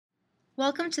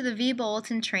Welcome to the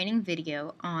vBulletin training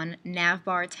video on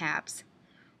navbar tabs.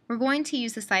 We're going to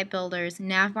use the Site Builder's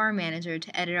Navbar Manager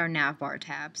to edit our navbar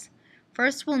tabs.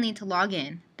 First, we'll need to log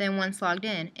in. Then once logged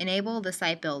in, enable the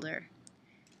Site Builder.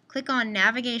 Click on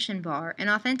Navigation Bar and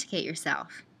authenticate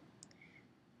yourself.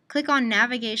 Click on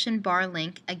Navigation Bar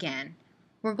link again.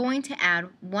 We're going to add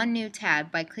one new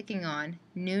tab by clicking on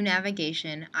New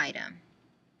Navigation Item.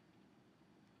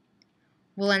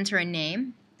 We'll enter a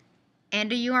name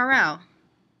and a URL.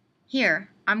 Here,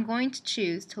 I'm going to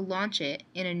choose to launch it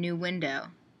in a new window,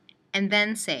 and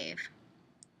then save.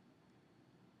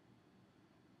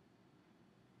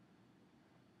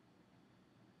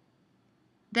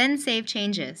 Then save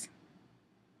changes.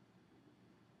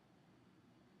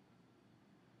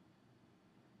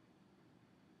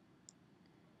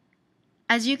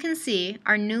 As you can see,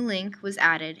 our new link was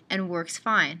added and works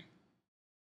fine.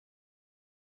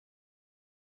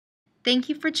 Thank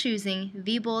you for choosing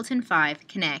vBulletin 5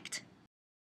 Connect.